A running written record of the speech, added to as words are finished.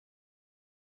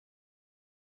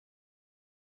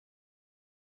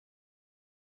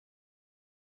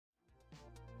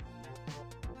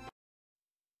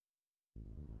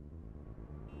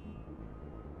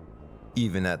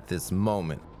Even at this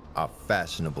moment, our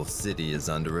fashionable city is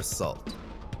under assault.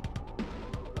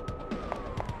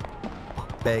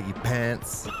 Baggy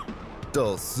pants,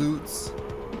 dull suits,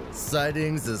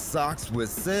 sightings of socks with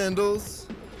sandals.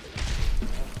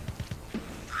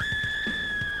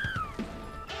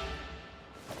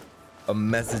 A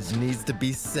message needs to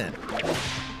be sent,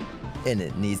 and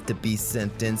it needs to be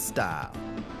sent in style.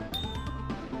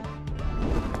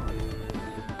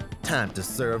 Time to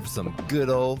serve some good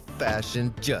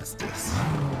old-fashioned justice.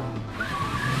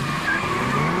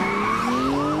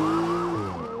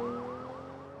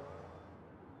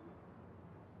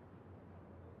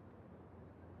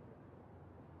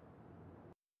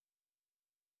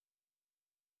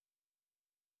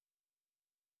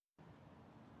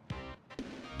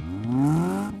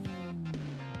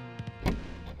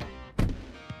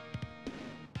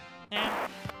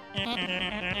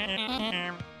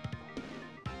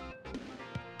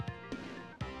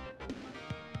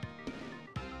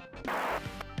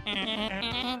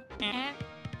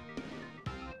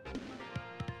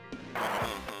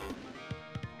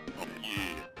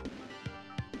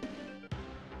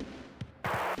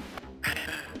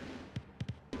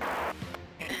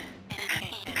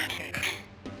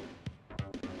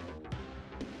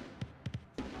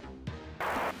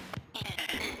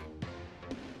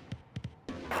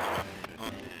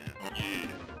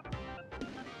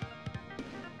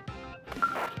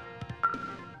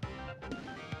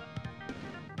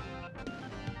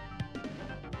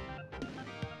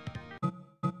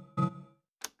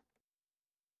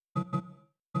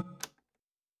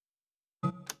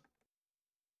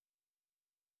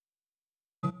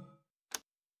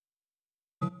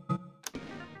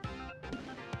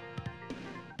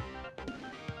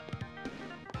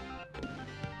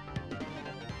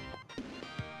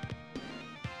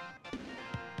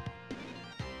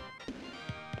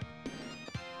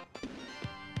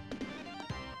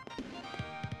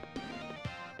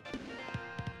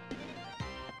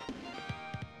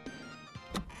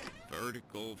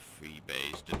 Vertical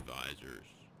fee-based advisors.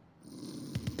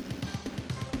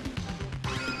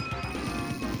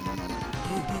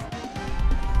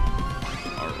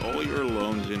 Are all your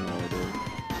loans in order?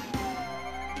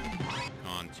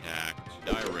 Contact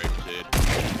directed.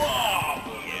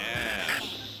 Oh,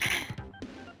 yes.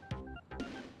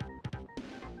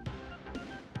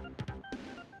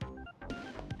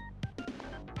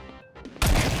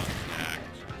 Contact.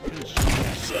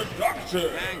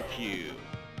 Seductive. Thank you.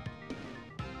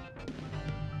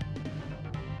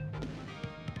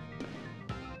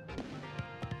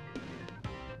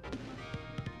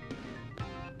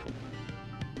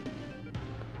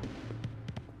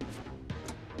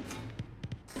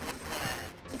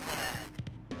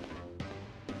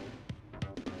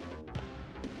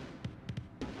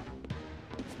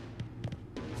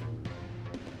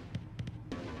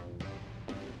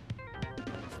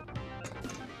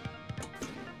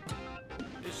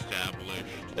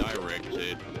 Established,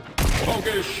 directed.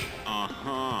 Focus!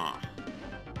 Uh-huh.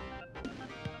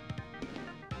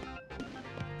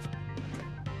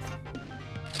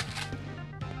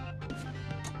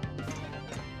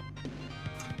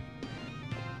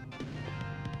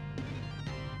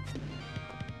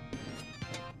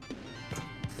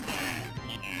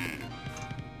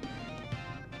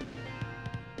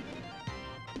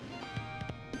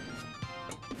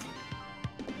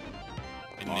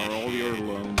 Are all your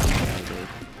loans together?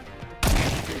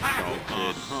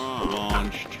 Consulted.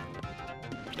 Launched.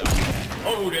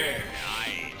 Odin!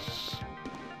 Nice.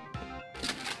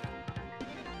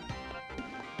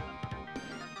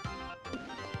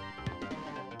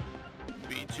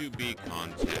 B2B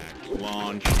contact.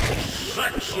 Launched.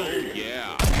 Sexy! Oh,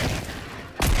 yeah.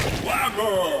 Glamour!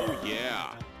 Oh, yeah.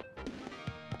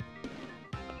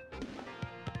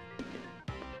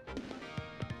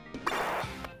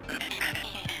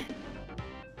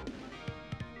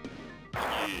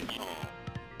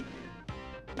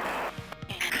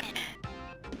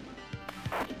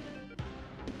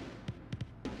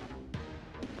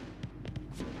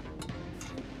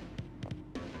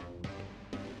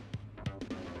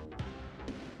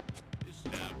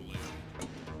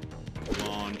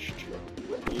 Launched.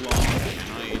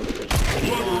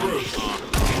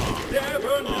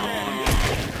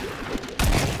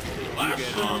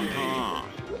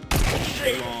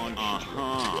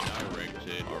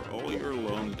 Directed. Are all your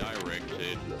loans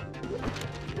directed?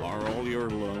 Are all your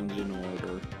loans in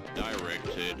order?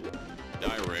 Directed.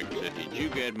 Directed. Did you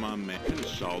get my man?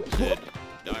 Consulted.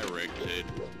 Directed.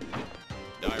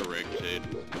 Directed.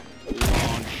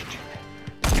 Launched.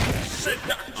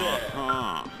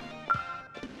 Seductive.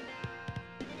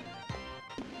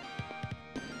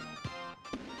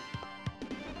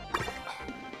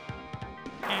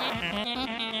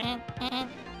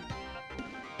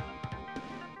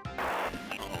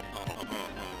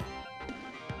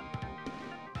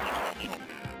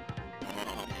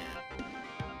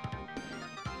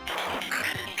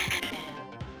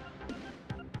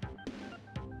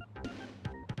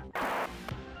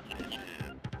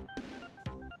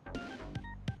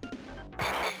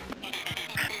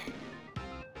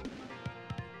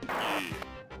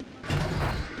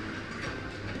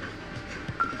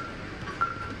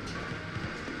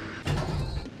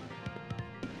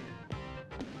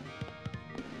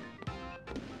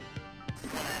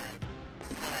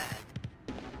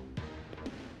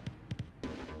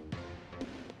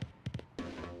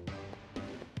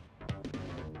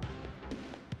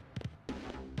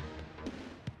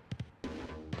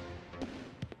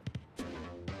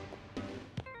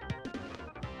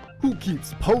 Who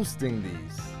keeps posting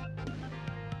these?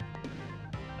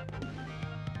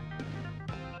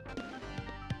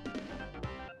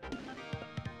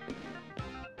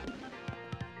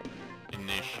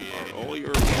 Initiate. All your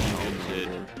assaulted.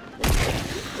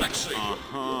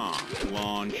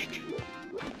 Launched.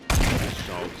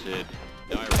 Assaulted.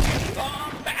 Direct.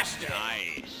 Bombastic.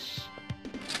 Nice.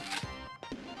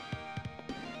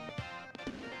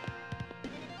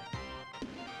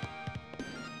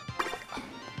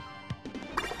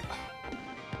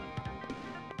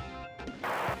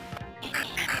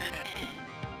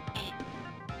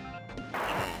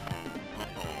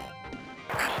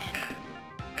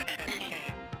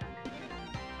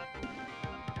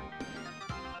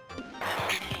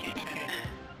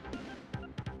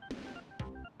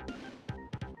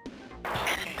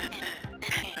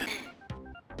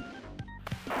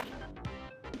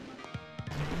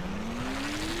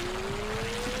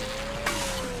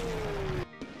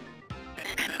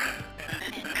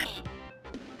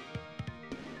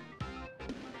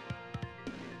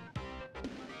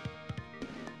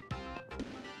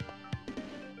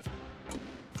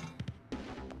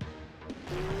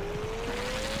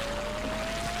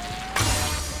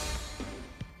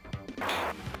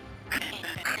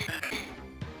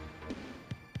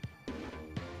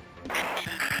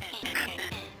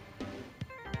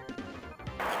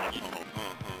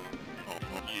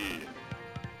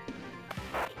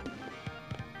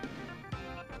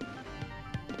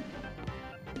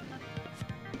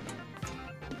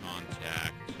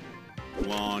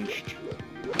 Launched.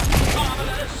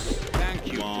 Marvelous.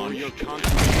 Thank you for your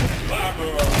contribution.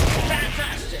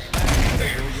 Fantastic.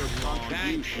 For your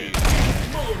contribution.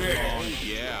 Moving.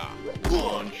 Yeah.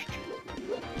 Launched.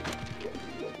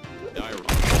 Direct.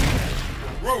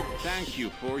 Thank you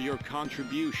for your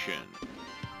contribution.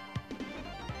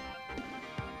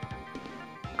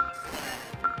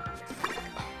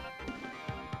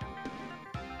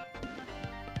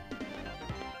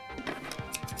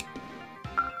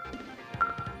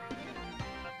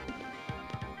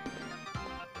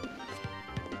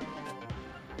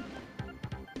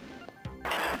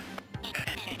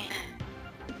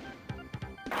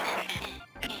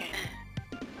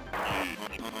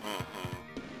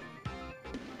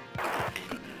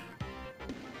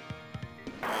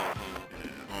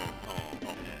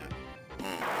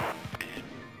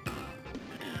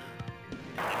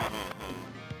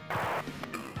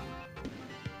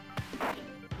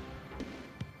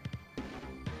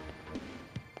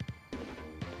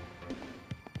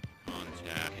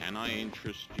 Can I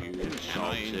interest you in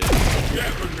something?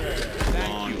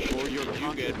 Thank you for your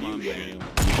contribution.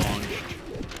 Launched.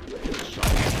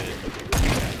 Insulted.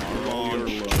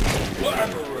 Launched.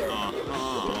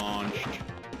 Launched.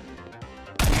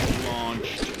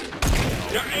 Launched.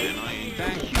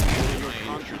 Thank you for your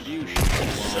contribution.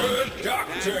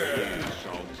 Seductive.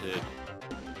 Insulted.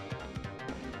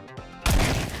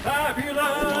 Fabulous.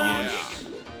 Yeah.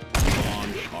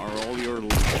 Launch. Are all your...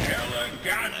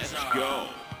 Eleganza. Let's go.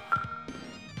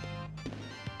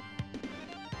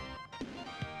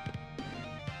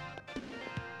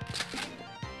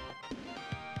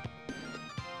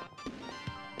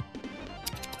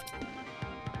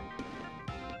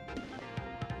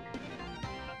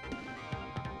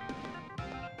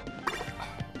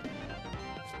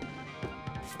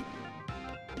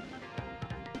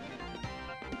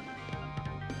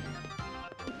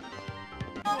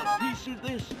 What piece is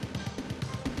this?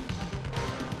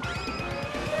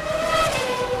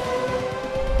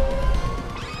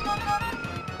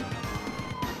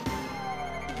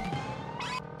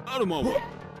 Out of my way.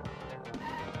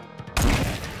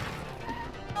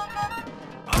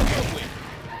 Out of my way.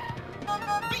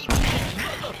 Beat me,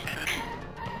 mother.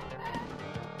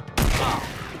 Oh,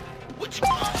 what you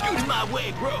shoot in my way,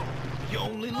 bro? You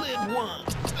only live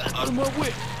once. Out of my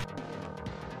way.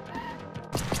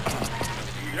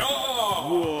 Yeah.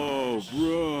 Whoa,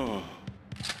 bro.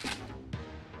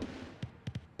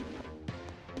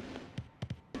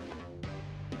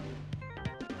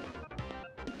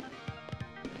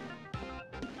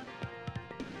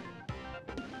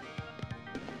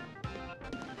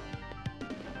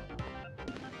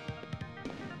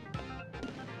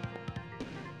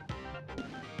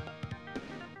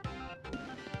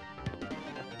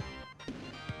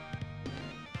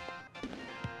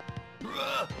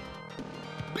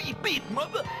 Beep, beep,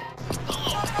 mother.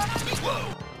 Oh, whoa.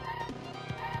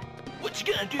 What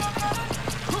you gonna do?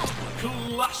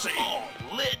 Classy. Oh,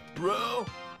 lit, bro.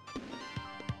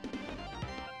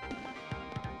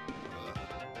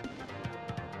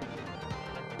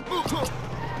 Whoa.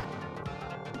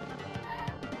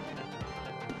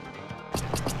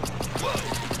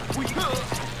 We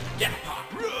Get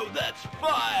pop. bro, that's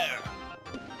fire.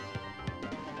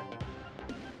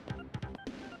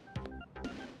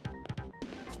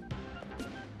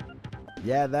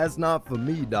 Yeah, that's not for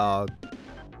me, dog.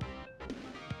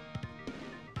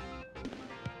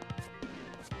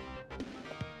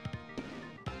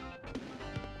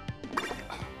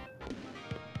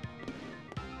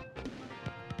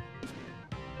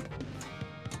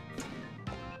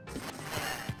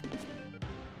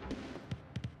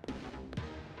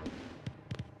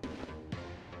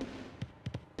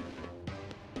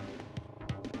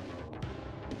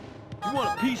 You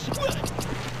want a piece of what?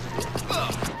 Oh,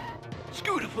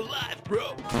 scooter for life,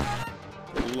 bro.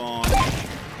 Launch.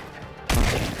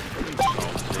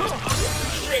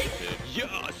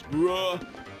 Yes, bruh.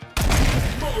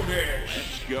 Motive.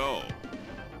 Let's go.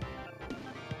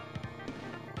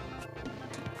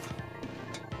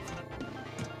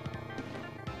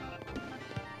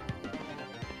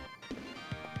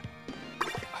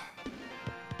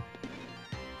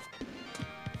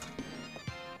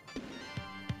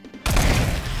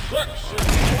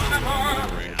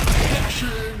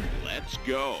 Let's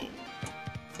go.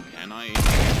 Can I?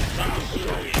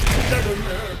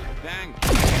 Thank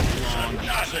you. Launch.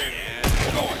 Nothing.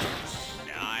 Yes.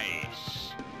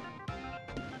 Nice.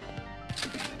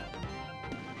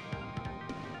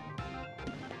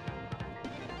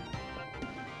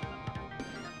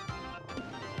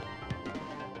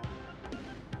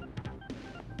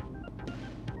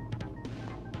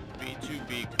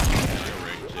 B2B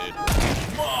directed.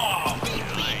 Mom.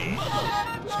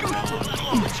 Scooter for life.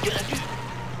 Oh, what you gonna do?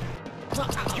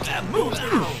 You gotta move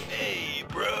now. Hey,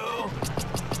 bro.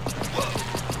 Whoa.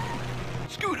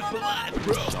 Scooter for life,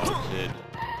 bro. Salted.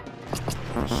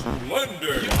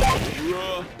 Splendid.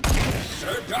 Bruh.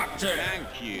 Seductive.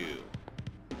 Thank you.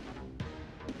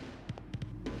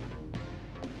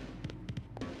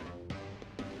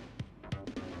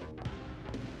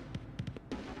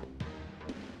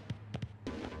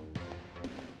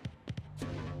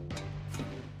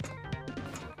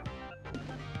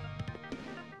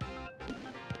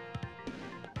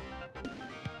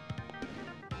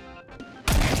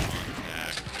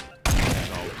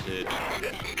 Salted.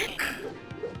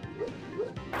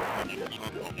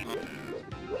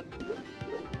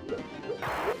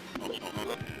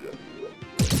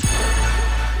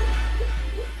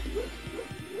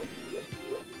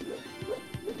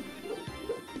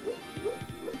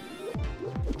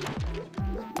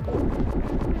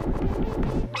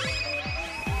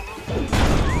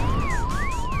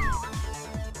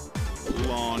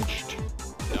 Launched.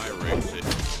 Directed.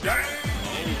 Dang.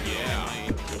 Oh yeah.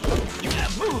 You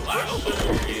gotta move, bro.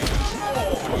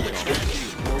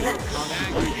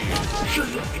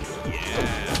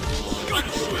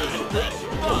 That's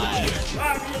fine.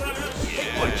 Fabulous.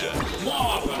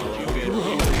 Marvelous.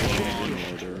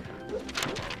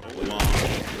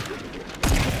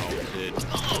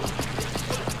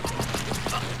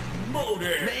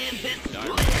 Motive. Man, this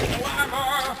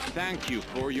Glamour. Thank you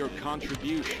for your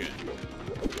contribution.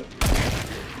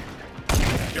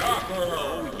 Dapper.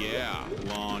 Oh yeah,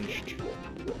 launched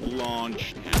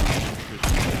and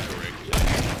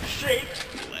corrected. Shake.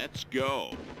 Let's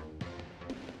go.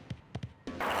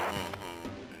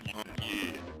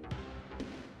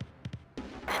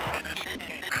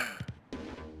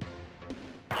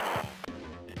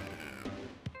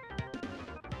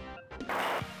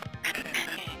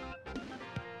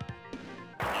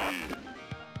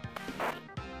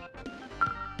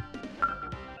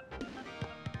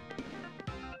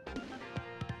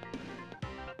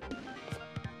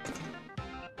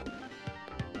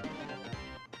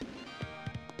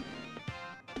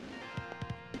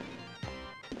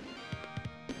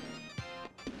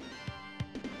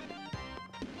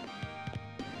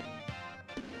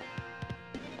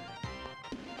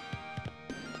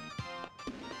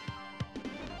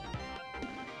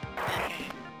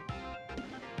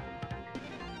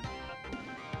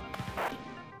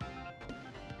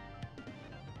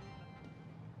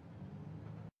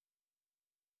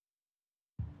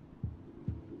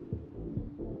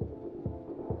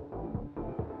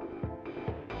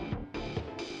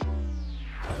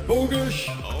 Bogus.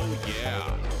 Oh yeah.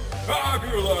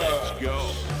 Fabulous.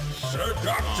 Go.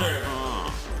 Seductive.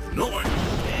 Noise.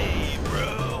 Hey,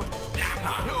 bro.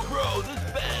 Yo, bro, this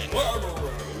bang. Glamorous.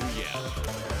 Oh yes.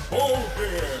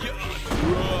 Bogus.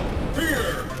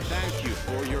 Fear. Thank you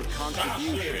for your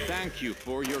contribution. Thank you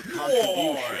for your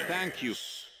contribution. Thank you.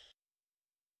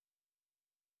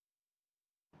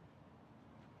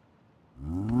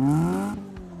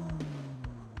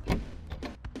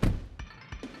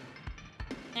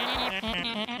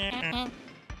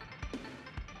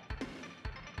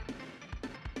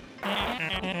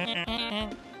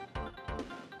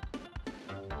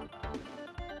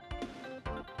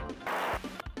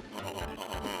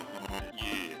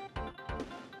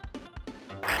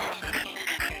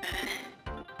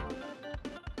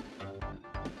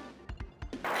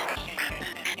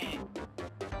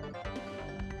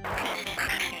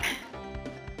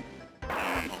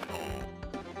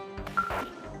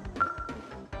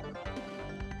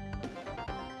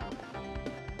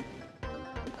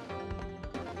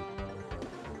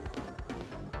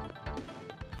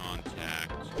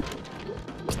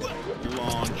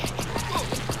 Launched.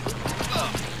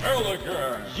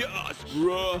 Elegant. Yes,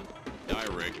 bruh.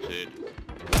 Directed.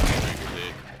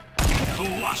 Directed.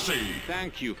 Classy.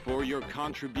 Thank you for your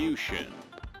contribution.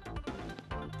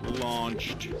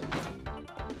 Launched.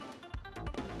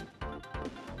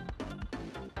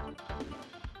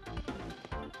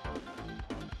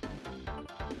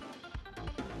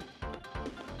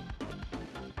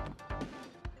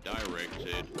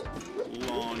 Directed.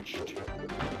 Launched.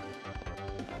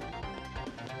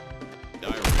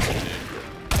 Directed.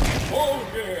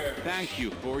 Bogus. Thank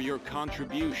you for your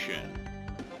contribution.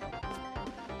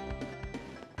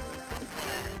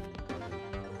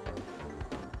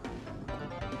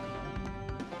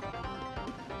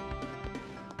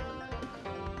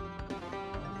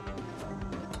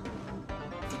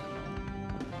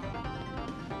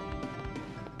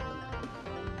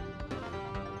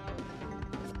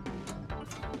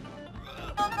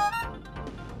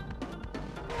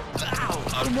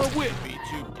 Out of my way. Me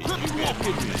too. Did you walk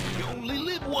with me? You only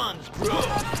live once, bro.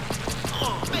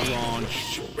 Oh, man.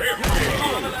 Launched.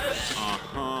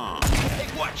 Uh-huh. Hey,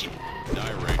 watch it.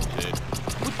 Directed.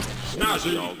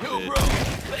 Snazzy. Yo, bro.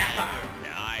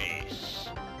 Nice.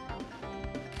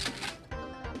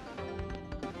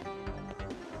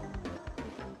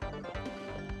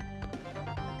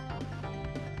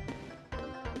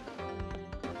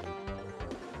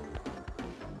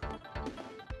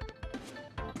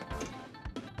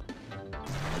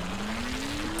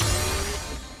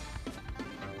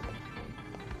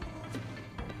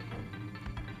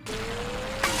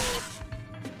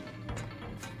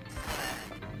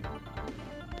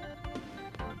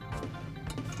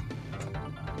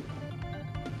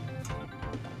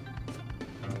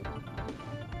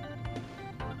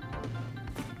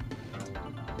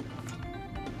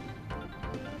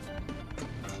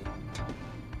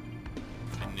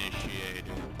 Initiated.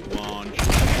 Launch.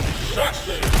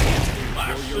 Sexy.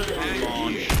 Classy.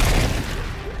 Launch.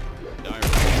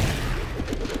 Directed.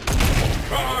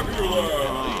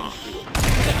 Fabulous.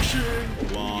 Dashing.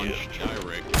 Launch.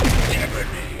 Directed.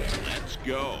 Let's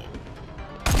go.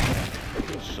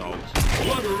 Consult.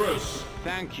 Glamorous.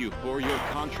 Thank you for your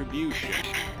contribution.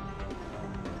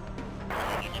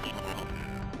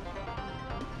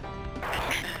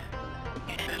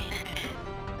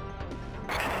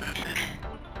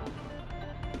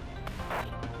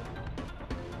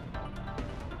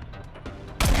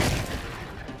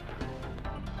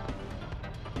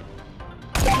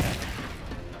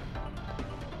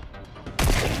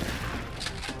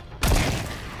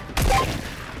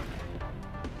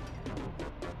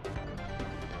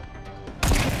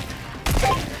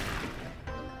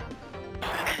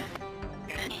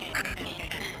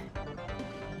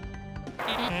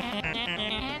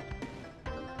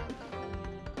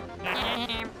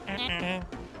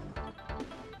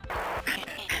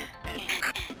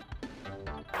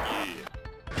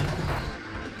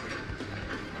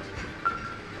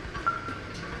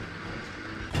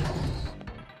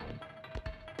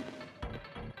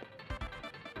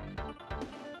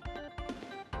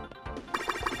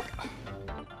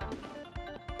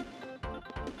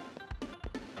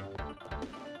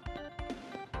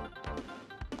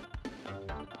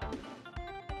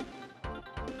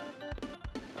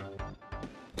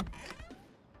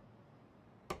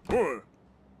 Boy.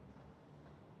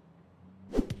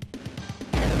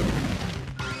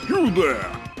 You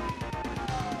there!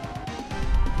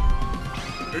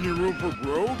 Any room for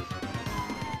growth?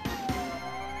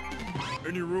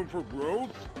 Any room for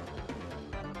growth?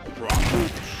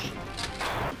 Profits.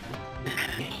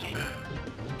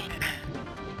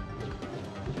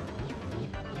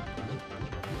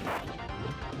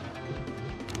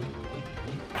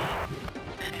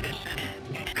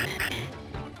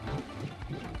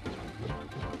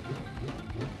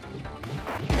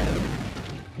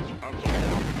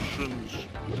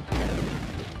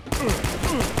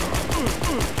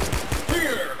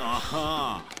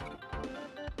 Aha!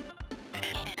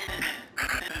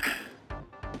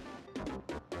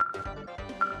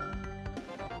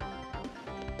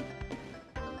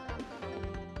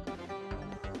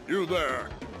 You there.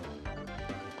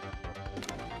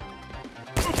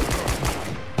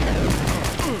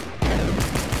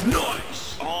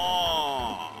 Nice!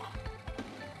 Oh!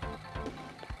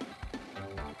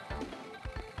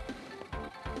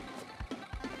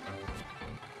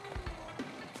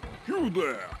 You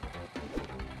there.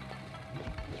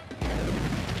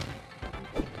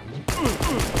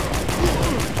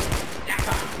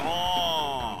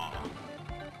 Oh!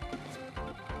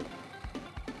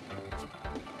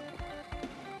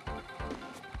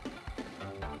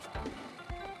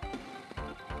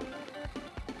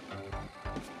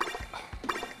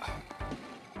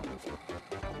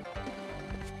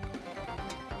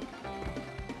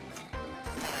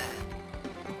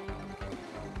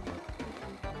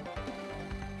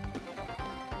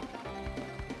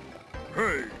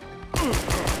 Hey.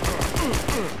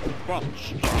 Punch!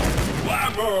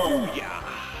 Whammo! Yeah!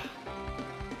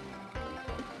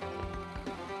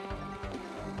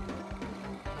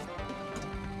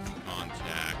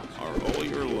 Contact. Are all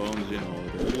your loans in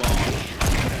order? Launch.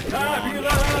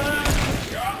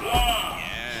 Fabulous! Yeah!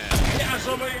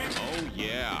 Gasoline! Oh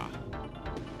yeah!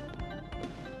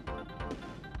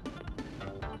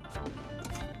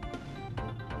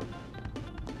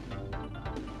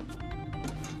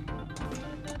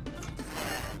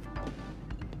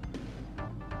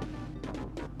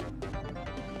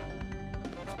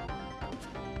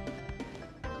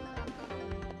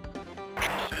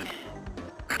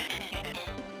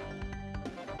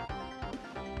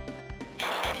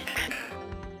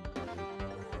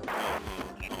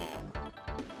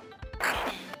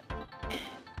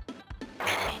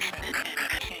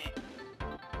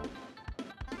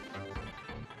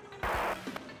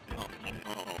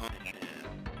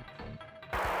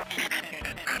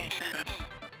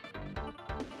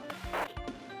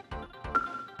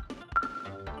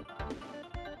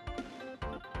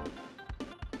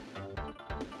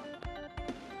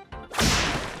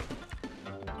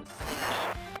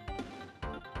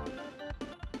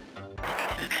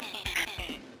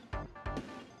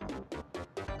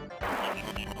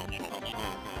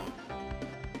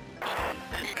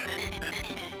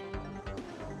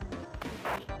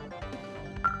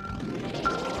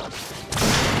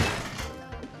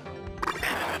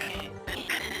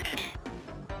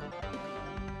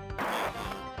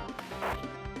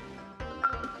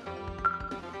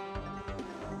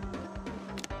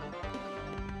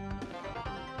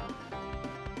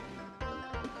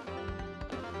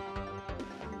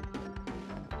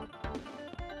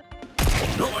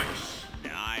 Nice!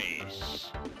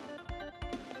 Nice!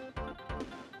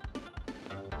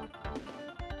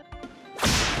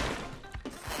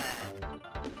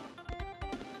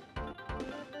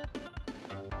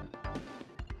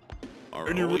 Are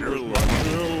Any all your room.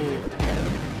 loans...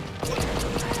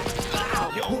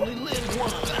 You only live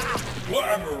once!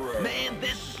 Whammo! Man,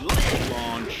 this is lit!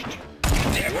 Launched.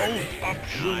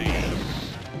 Nice!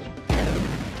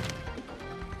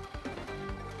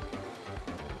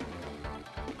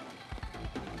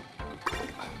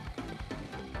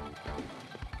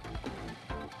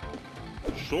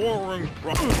 Soaring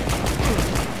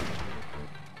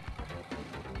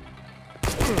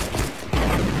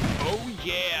Oh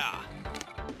yeah!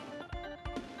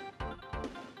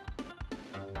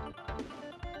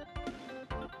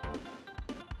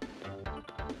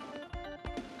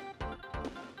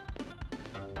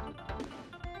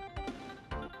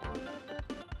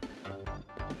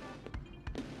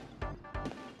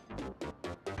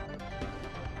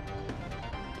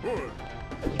 Good.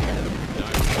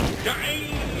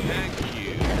 Thank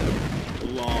you.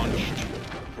 Launched.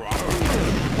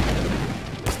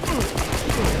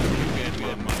 You get me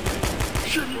my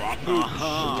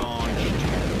launched.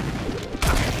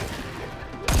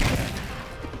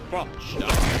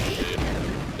 Starship.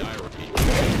 Directly.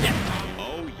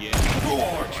 Oh yeah.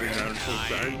 Financial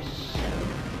thanks. Nice.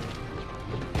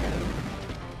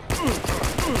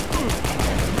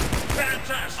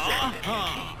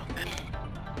 Fantastic!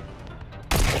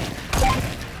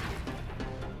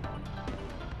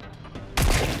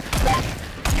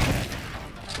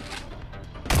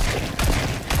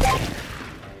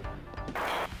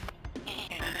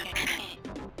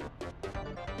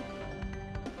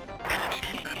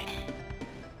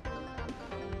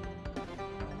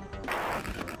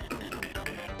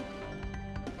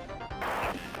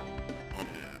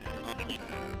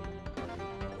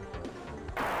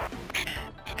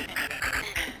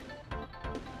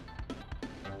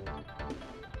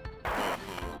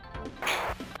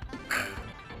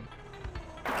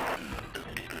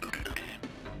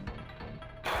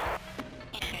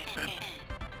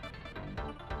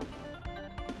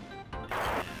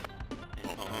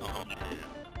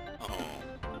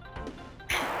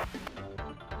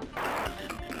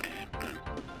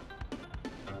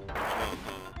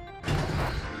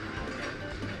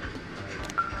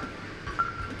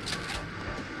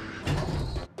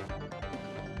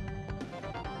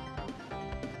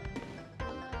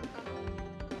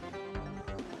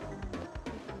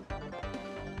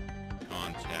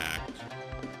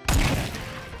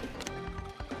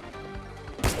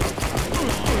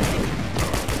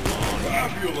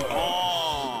 Fabulous.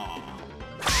 Oh.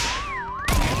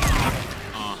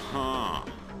 Uh-huh.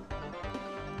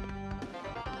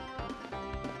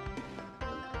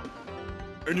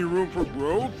 Any room for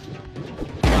growth?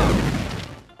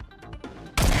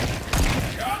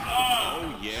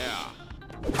 Oh, yeah.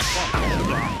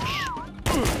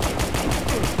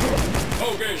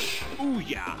 Hoggish. Ooh,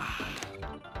 yeah.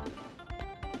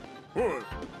 Good.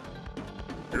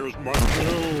 Here's my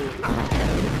bill.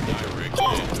 Directed.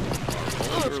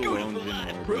 Our overloans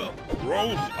in order.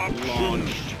 Growth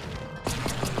options.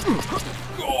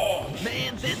 Gosh.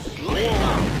 Man's in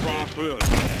Profit.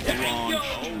 Launch.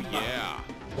 Oh, yeah.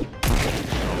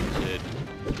 Salted.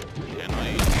 Can I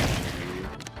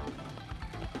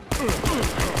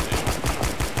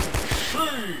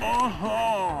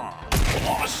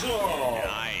Awesome.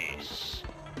 Nice.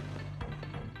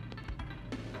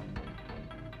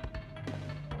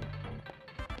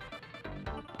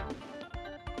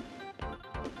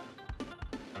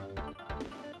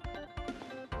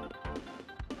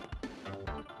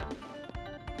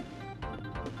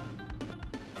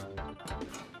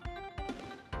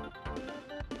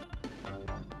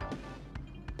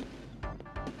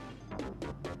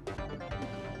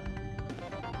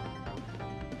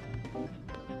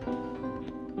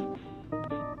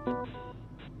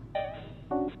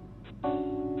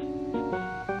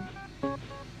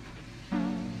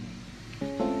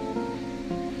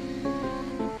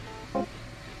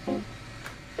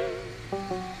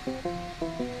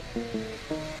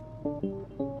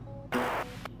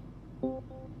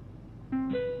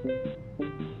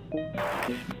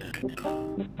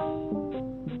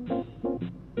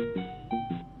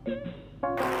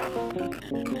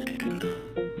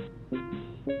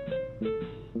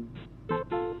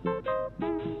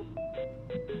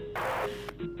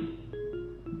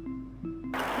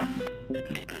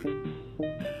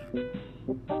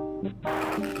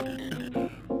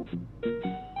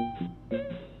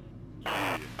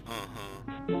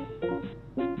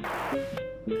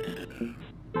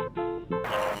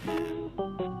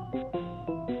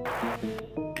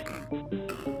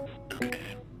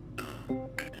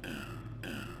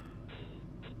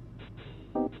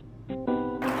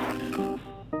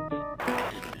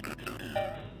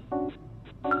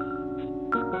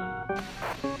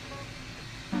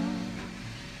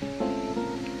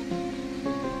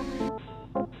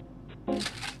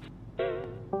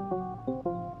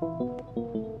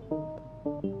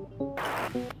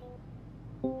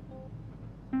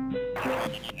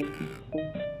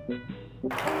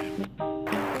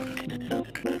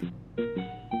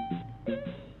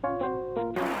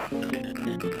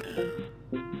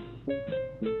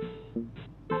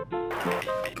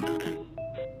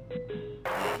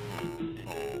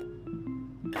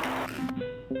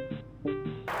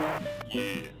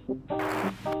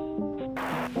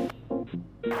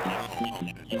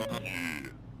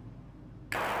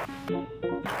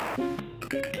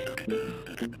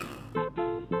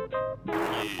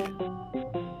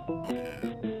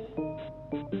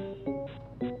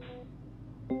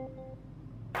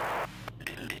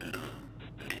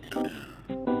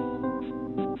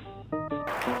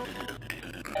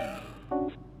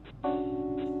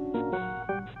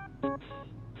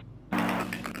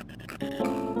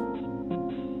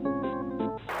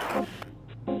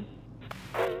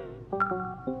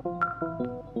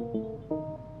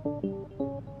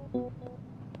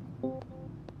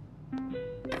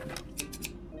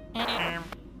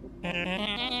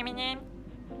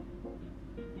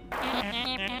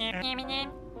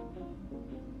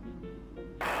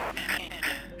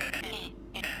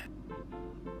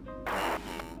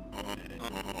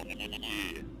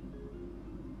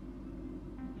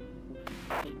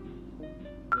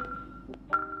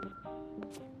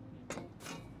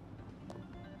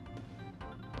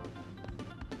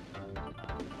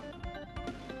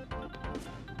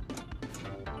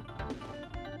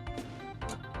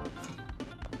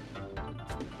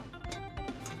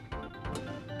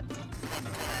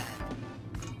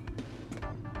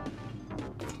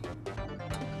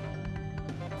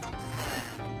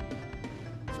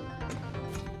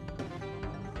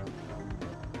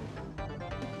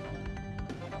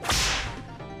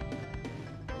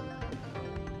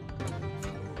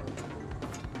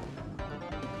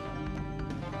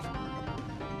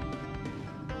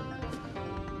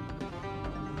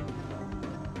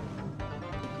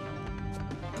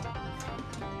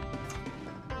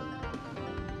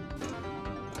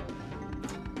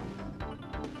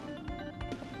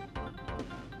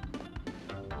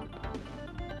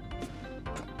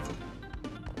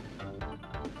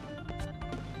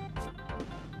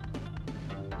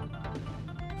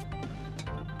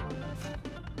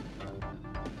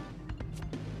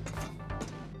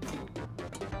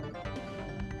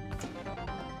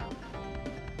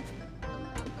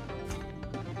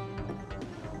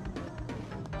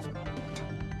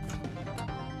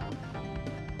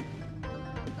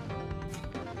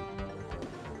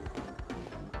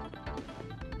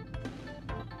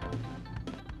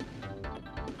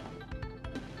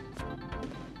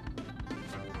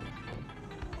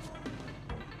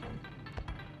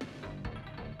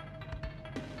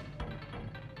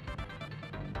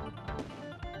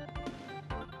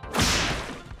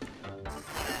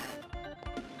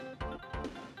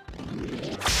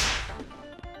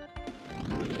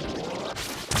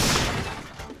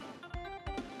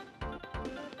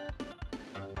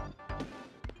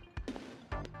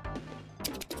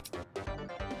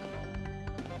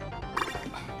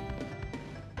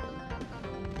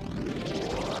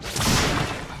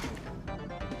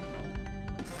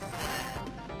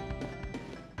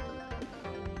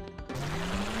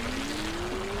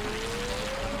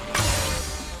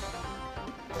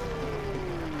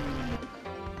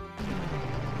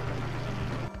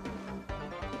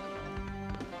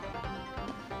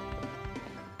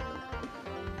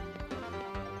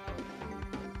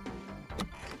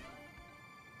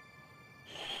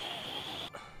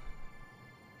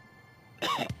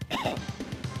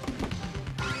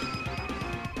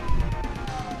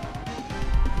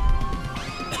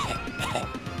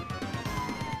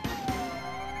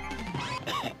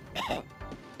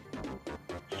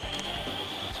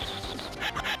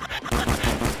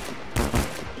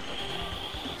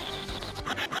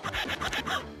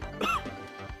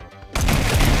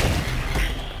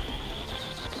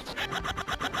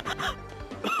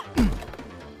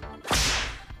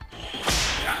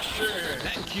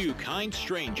 you, kind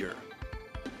stranger.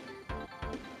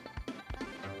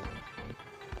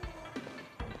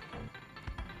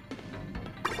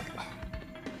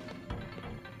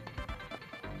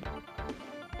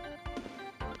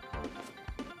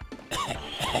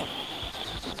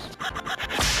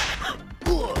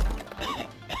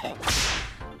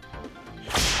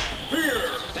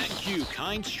 Thank you,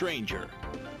 kind stranger.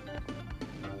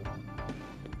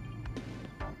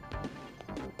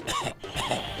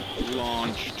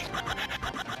 Launched.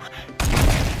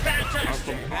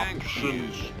 Fantastic. Thank you.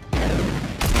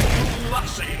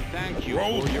 Lassie. Thank you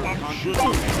Roll for your option.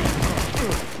 contribution.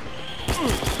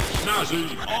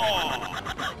 Snazzy. Oh,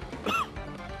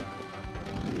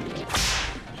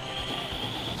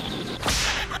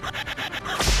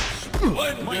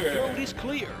 my throat Splendid. is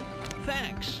clear.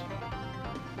 Thanks.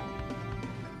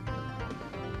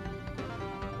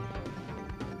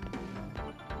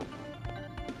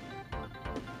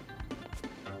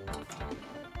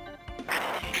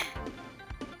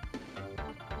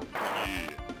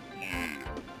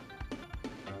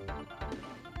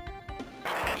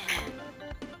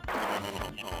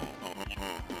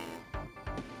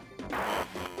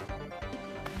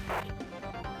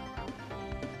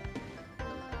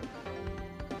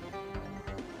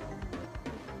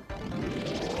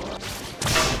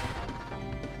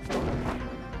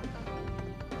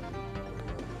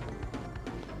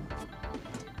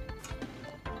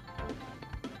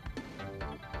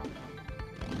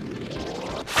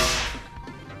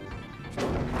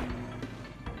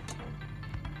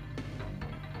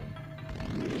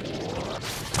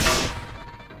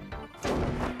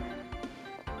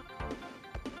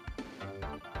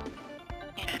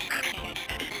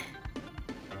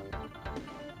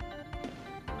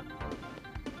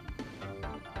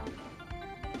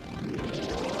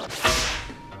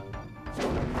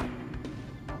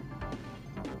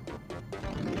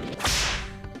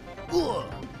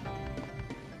 Ugh.